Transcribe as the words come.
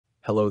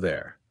Hello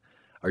there.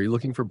 Are you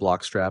looking for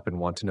Bloxstrap and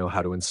want to know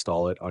how to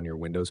install it on your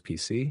Windows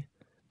PC?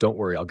 Don't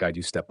worry, I'll guide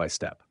you step by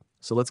step.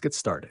 So let's get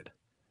started.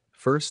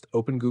 First,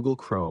 open Google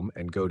Chrome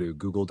and go to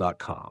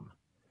google.com.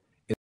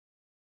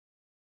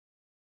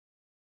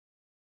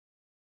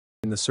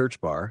 In the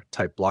search bar,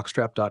 type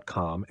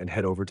bloxstrap.com and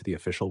head over to the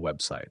official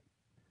website.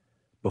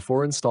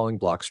 Before installing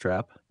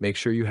Bloxstrap, make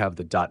sure you have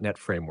the .NET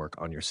framework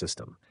on your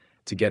system.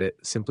 To get it,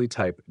 simply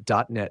type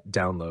 .NET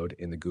download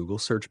in the Google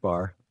search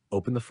bar,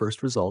 open the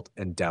first result,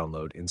 and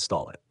download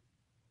install it.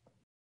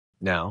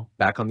 Now,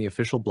 back on the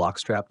official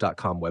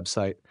bloxstrap.com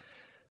website,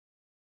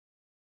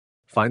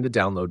 find the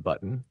download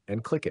button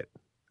and click it.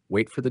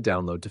 Wait for the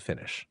download to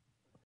finish.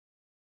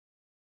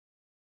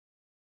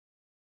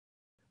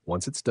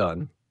 Once it's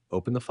done,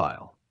 open the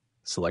file.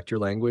 Select your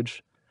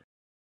language,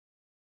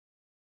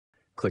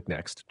 click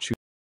Next, choose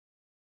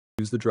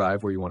the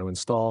drive where you want to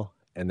install,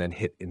 and then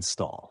hit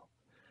Install.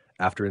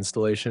 After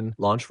installation,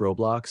 launch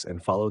Roblox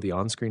and follow the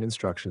on-screen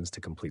instructions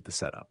to complete the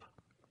setup.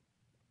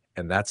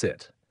 And that's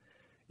it.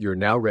 You're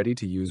now ready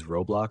to use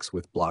Roblox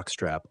with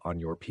Bloxstrap on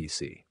your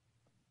PC.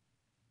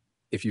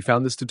 If you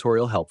found this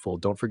tutorial helpful,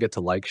 don't forget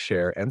to like,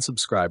 share, and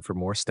subscribe for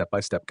more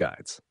step-by-step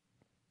guides.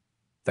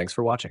 Thanks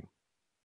for watching.